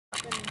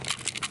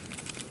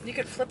You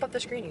could flip up the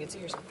screen. You can see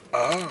yourself.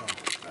 Oh.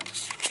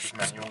 Just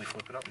manually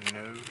flip it up.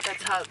 No.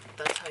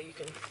 That's how you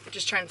can.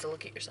 Just trying to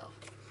look at yourself.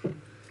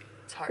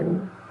 It's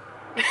hard.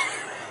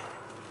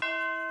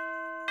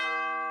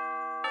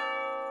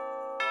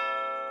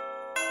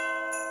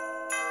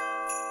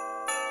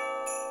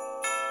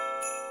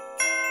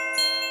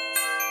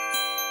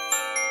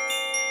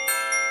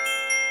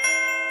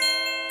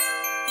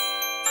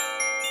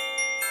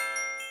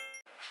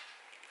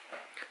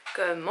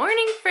 Good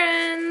morning,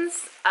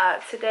 friends.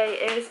 Today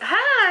is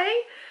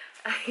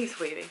he's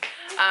waiting.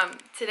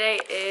 Today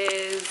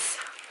is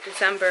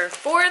December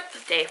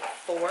 4th, day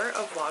 4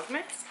 of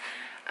Vlogmas.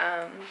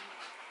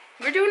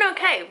 We're doing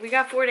okay. We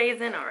got 4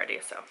 days in already,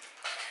 so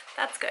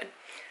that's good.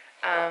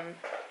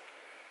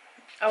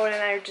 Owen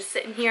and I are just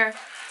sitting here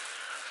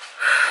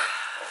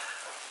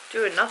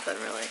doing nothing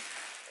really.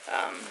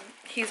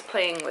 He's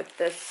playing with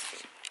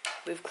this.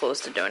 We've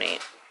closed to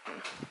donate.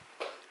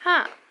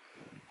 Huh.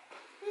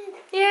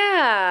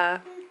 Yeah.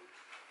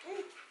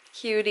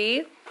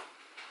 Cutie.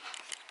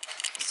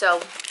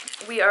 So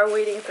we are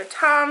waiting for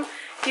Tom.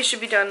 He should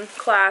be done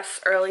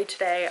class early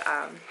today,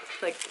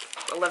 like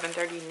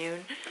 11:30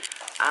 noon.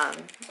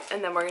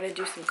 And then we're gonna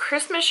do some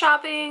Christmas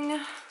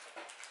shopping.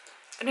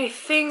 And I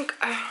think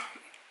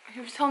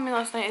he was telling me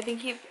last night, I think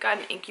he got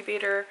an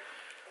incubator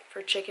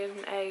for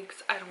chicken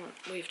eggs.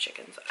 We have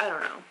chickens. I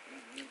don't know.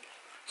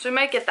 So we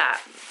might get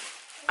that.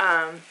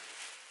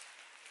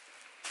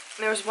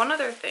 There was one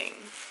other thing.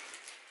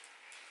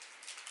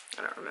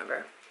 I don't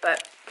remember,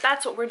 but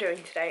that's what we're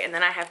doing today. And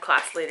then I have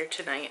class later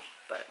tonight,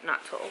 but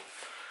not till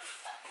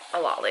a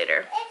lot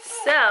later.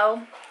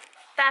 So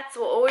that's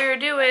what we're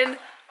doing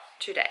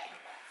today.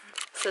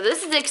 So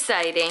this is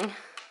exciting.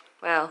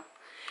 Well,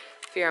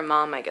 if you're a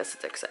mom, I guess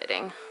it's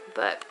exciting.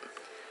 But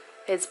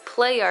his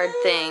play yard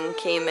thing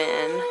came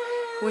in,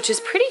 which is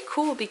pretty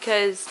cool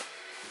because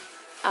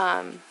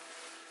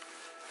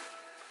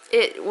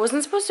it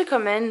wasn't supposed to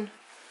come in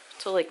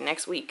till like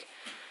next week.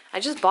 I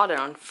just bought it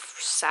on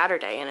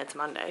Saturday and it's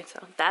Monday,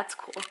 so that's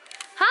cool.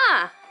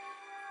 Huh?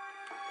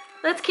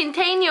 Let's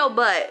contain your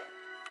butt.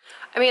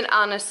 I mean,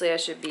 honestly, I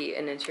should be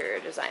an interior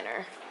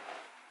designer.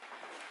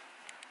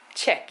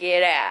 Check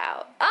it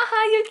out.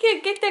 Aha, you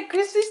can't get that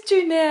Christmas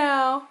tree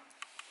now.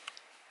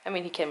 I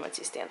mean, he can once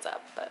he stands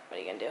up, but what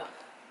are you gonna do?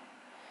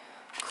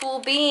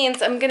 Cool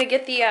beans. I'm gonna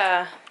get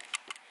the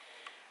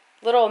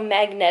little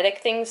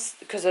magnetic things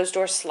because those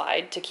doors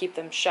slide to keep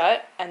them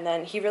shut, and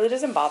then he really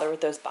doesn't bother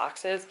with those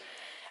boxes.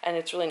 And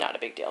it's really not a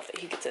big deal if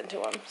he gets into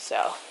them.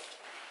 So,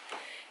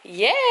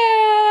 yeah.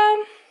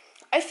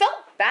 I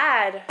felt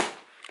bad.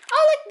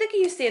 Oh, look at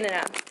you standing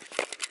up.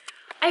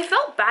 I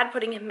felt bad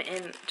putting him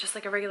in just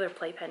like a regular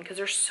playpen because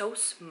they're so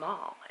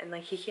small. And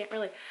like he can't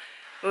really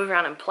move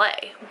around and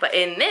play. But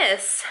in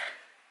this,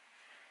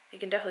 he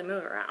can definitely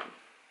move around.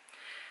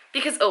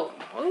 Because, ooh,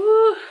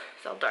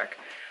 it's all dark.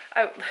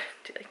 I do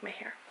you like my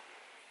hair?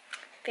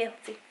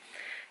 Fancy.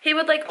 He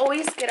would like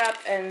always get up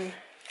and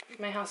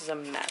my house is a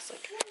mess.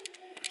 Like,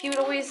 he would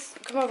always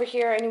come over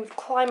here and he would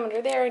climb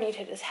under there and he'd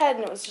hit his head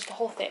and it was just a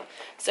whole thing.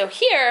 So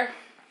here,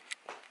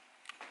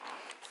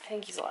 I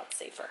think he's a lot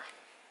safer.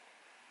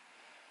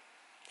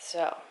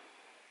 So,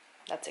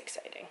 that's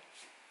exciting.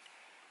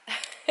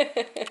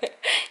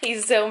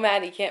 He's so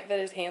mad he can't fit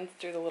his hands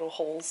through the little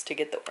holes to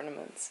get the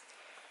ornaments.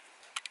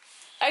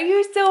 Are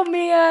you so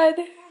mad?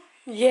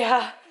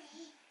 Yeah.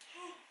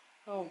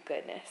 Oh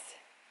goodness.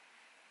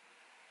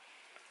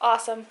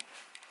 Awesome.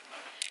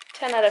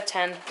 10 out of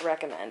 10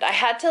 recommend. I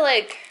had to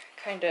like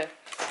kind of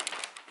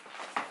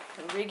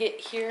rig it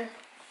here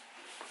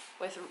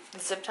with the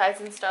zip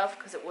ties and stuff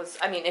because it was,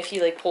 I mean, if he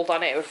like pulled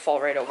on it, it would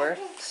fall right over.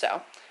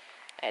 So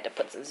I had to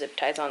put some zip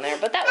ties on there,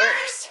 but that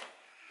works.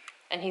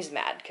 And he's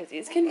mad because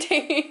he's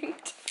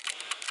contained.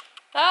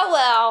 Oh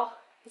well,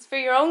 it's for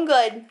your own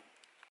good.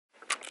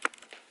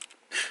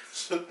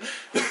 So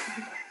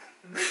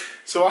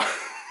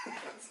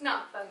It's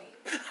not funny.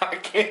 I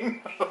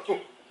can't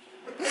know.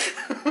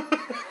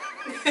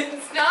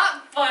 It's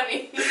not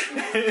funny.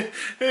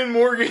 And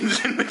Morgan's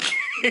in the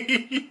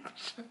cage.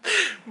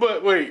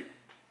 But wait.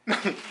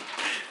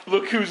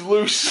 Look who's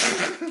loose.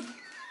 It's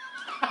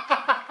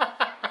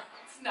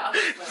not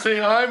funny. Say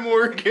hi,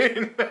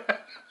 Morgan.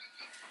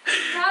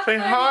 Not Say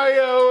funny. hi,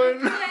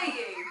 Owen. I'm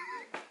playing.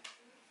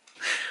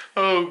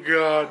 Oh,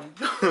 God.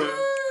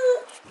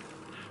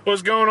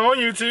 What's going on,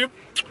 YouTube?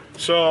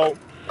 So,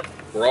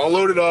 we're all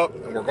loaded up,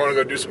 and we're going to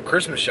go do some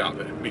Christmas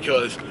shopping.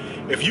 Because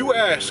if you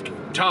ask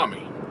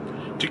Tommy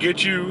to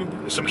get you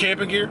some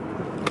camping gear,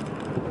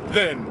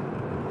 then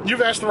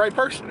you've asked the right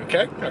person,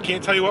 okay? I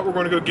can't tell you what we're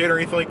going to go get or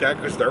anything like that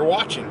because they're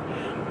watching.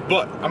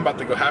 But I'm about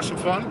to go have some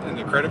fun, and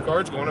the credit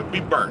card's going to be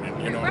burning.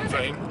 You know what I'm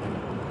saying?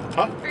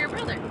 Huh? For your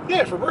brother.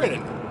 Yeah, for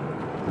Brandon.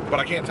 But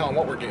I can't tell him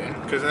what we're getting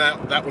because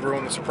that would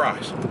ruin the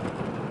surprise.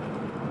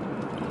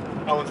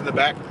 Owen's in the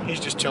back. He's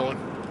just chilling.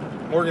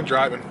 Morgan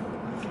driving.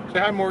 Say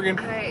hi, Morgan.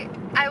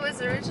 I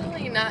was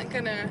originally not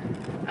gonna,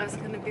 I was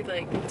gonna be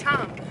like,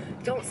 Tom,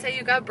 don't say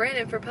you got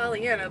Brandon for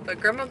Pollyanna,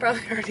 but Grandma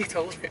probably already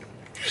told him.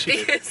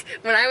 Because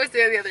when I was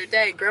there the other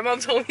day, Grandma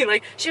told me,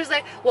 like, she was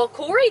like, well,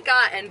 Corey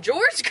got and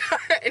George got,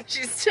 and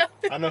she's telling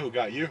me. I know who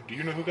got you. Do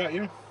you know who got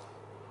you?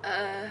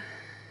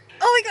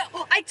 Oh my God,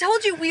 oh, I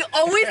told you, we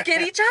always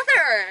get each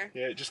other.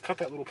 Yeah, just cut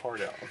that little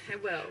part out. I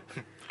will.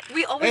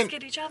 We always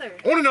get each other.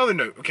 On another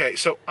note, okay,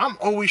 so I'm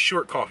always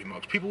short coffee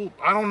mugs. People,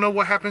 I don't know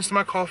what happens to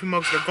my coffee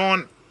mugs. They're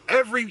gone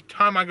every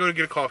time I go to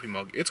get a coffee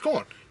mug. It's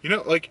gone. You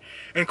know, like,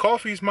 and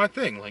coffee's my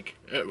thing. Like,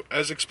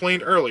 as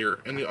explained earlier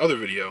in the other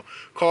video,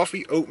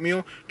 coffee,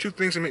 oatmeal, two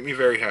things that make me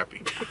very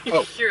happy.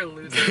 Oh, You're a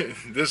loser.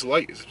 This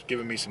light is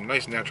giving me some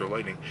nice natural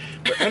lighting.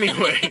 But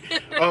anyway,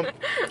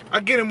 I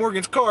get in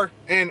Morgan's car,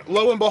 and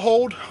lo and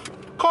behold,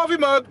 coffee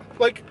mug.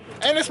 Like,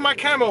 and it's my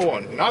camo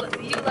one.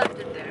 Not. You left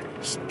it there.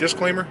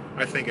 Disclaimer,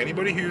 I think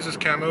anybody who uses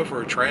camo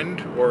for a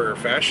trend or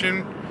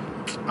fashion,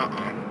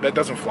 that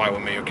doesn't fly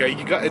with me, okay?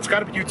 It's got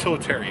to be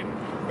utilitarian,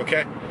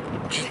 okay?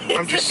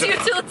 I'm just saying.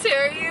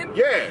 Utilitarian?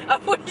 Yeah.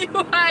 What are you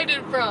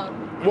hiding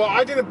from? Well,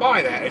 I didn't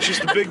buy that. It's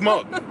just a big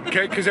mug,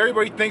 okay? Because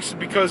everybody thinks it's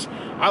because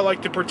I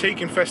like to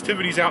partake in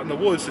festivities out in the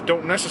woods that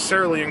don't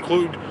necessarily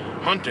include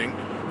hunting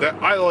that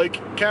I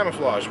like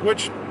camouflage,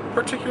 which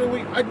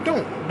particularly I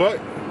don't, but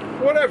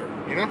whatever,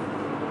 you know?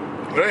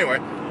 But anyway,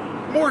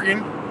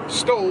 Morgan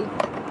stole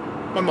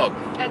my mug.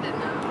 I didn't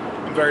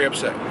know. I'm very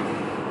upset.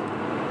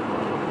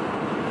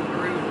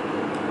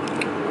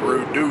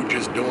 Rude dude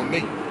just doing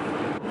me.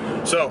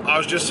 So I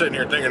was just sitting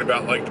here thinking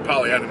about like the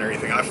polyad and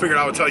everything. I figured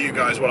I would tell you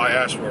guys what I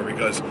asked for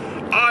because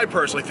I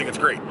personally think it's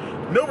great.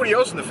 Nobody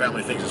else in the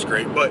family thinks it's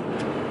great, but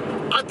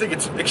I think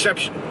it's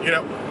exceptional. You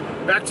know,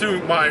 back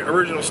to my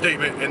original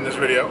statement in this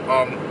video.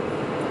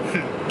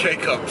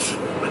 K-Cups.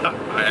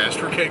 I asked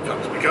for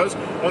K-Cups because,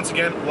 once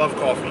again, love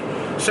coffee.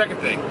 Second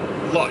thing,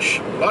 Lush.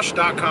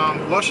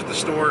 Lush.com, Lush at the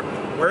store,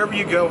 wherever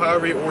you go,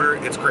 however you order,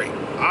 it's great.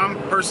 I'm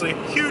personally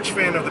a huge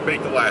fan of the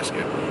Baked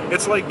Alaska.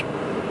 It's like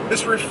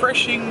this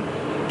refreshing,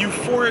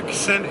 euphoric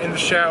scent in the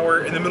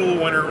shower in the middle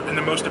of winter in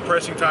the most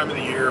depressing time of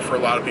the year for a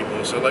lot of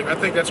people. So, like, I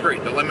think that's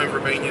great. The lemon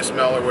verbena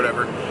smell or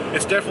whatever.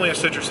 It's definitely a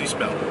citrusy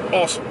smell.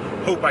 Awesome.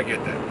 Hope I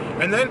get that.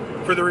 And then,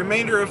 for the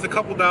remainder of the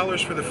couple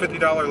dollars for the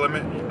 $50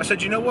 limit, I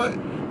said, you know what?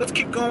 Let's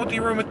keep going with the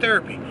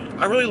aromatherapy.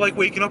 I really like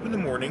waking up in the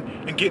morning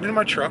and getting in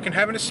my truck and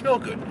having it smell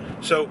good.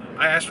 So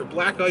I asked for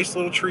black ice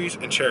little trees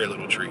and cherry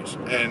little trees.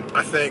 And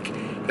I think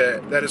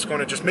that is going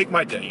to just make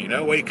my day, you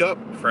know? Wake up,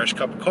 fresh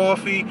cup of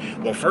coffee.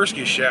 Well, first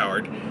get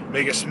showered,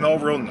 make it smell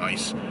real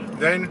nice.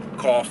 Then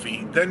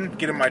coffee. Then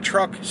get in my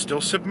truck,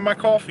 still sipping my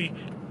coffee,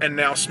 and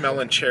now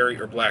smelling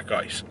cherry or black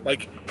ice.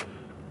 Like,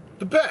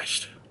 the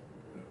best.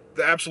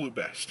 The absolute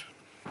best.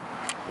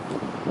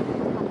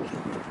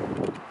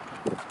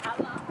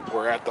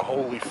 We're at the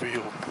holy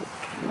field.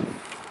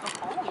 The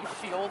holy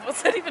field?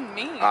 What's that even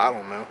mean? I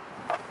don't know.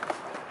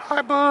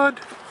 Hi, bud.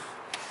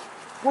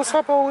 What's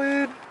up,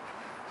 Owen?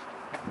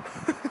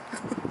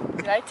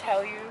 Did I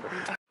tell you?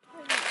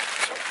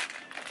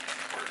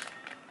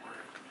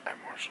 At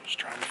Marshall's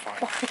trying to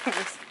find.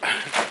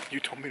 You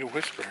told me to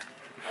whisper.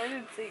 I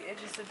didn't see it.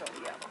 Just said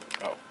don't yell.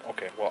 Oh,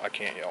 okay. Well, I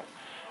can't yell.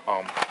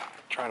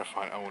 Trying to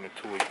find Owen a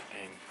toy,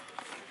 and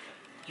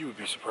you would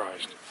be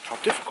surprised how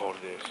difficult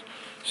it is.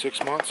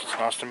 6 months, it's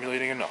not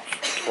stimulating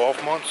enough.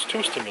 12 months,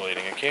 too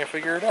stimulating. I can't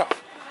figure it out.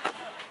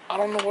 I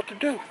don't know what to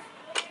do.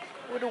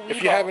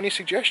 If you have any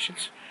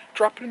suggestions,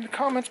 drop it in the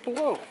comments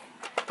below.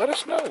 Let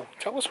us know.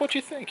 Tell us what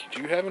you think.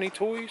 Do you have any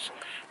toys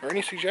or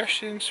any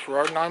suggestions for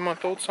our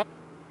 9-month-old son?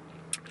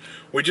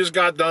 We just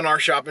got done our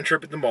shopping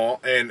trip at the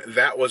mall, and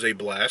that was a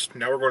blast.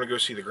 Now we're going to go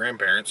see the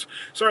grandparents.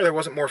 Sorry there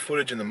wasn't more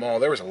footage in the mall.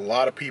 There was a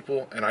lot of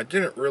people, and I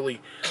didn't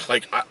really,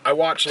 like, I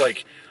watched,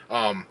 like,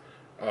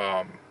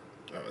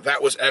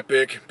 That Was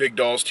Epic, Big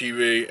Dolls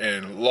TV,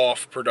 and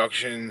Loft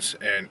Productions,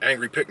 and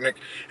Angry Picnic,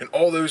 and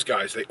all those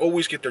guys. They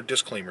always get their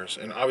disclaimers,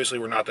 and obviously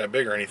we're not that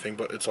big or anything,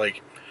 but it's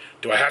like,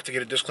 do I have to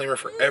get a disclaimer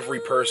for every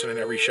person in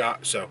every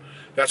shot? So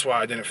that's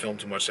why I didn't film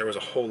too much. There was a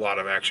whole lot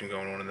of action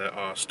going on in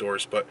the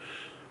stores, but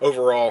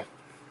overall,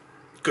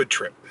 good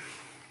trip.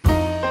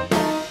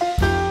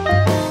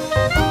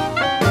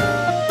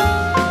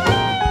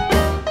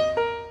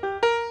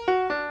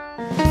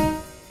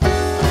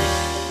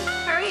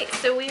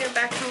 So we are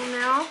back home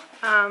now.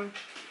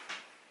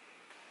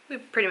 We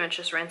pretty much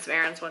just ran some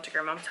errands, went to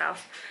Grandma's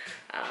house.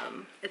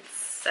 It's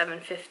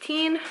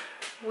 7:15.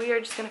 We are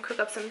just gonna cook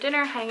up some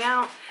dinner, hang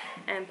out,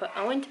 and put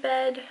Owen to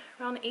bed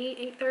around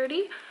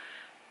 8:30.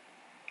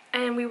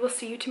 And we will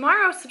see you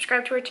tomorrow.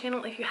 Subscribe to our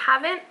channel if you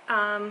haven't.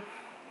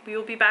 We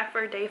will be back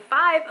for day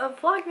 5 of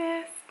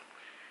Vlogmas.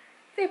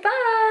 Say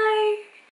bye!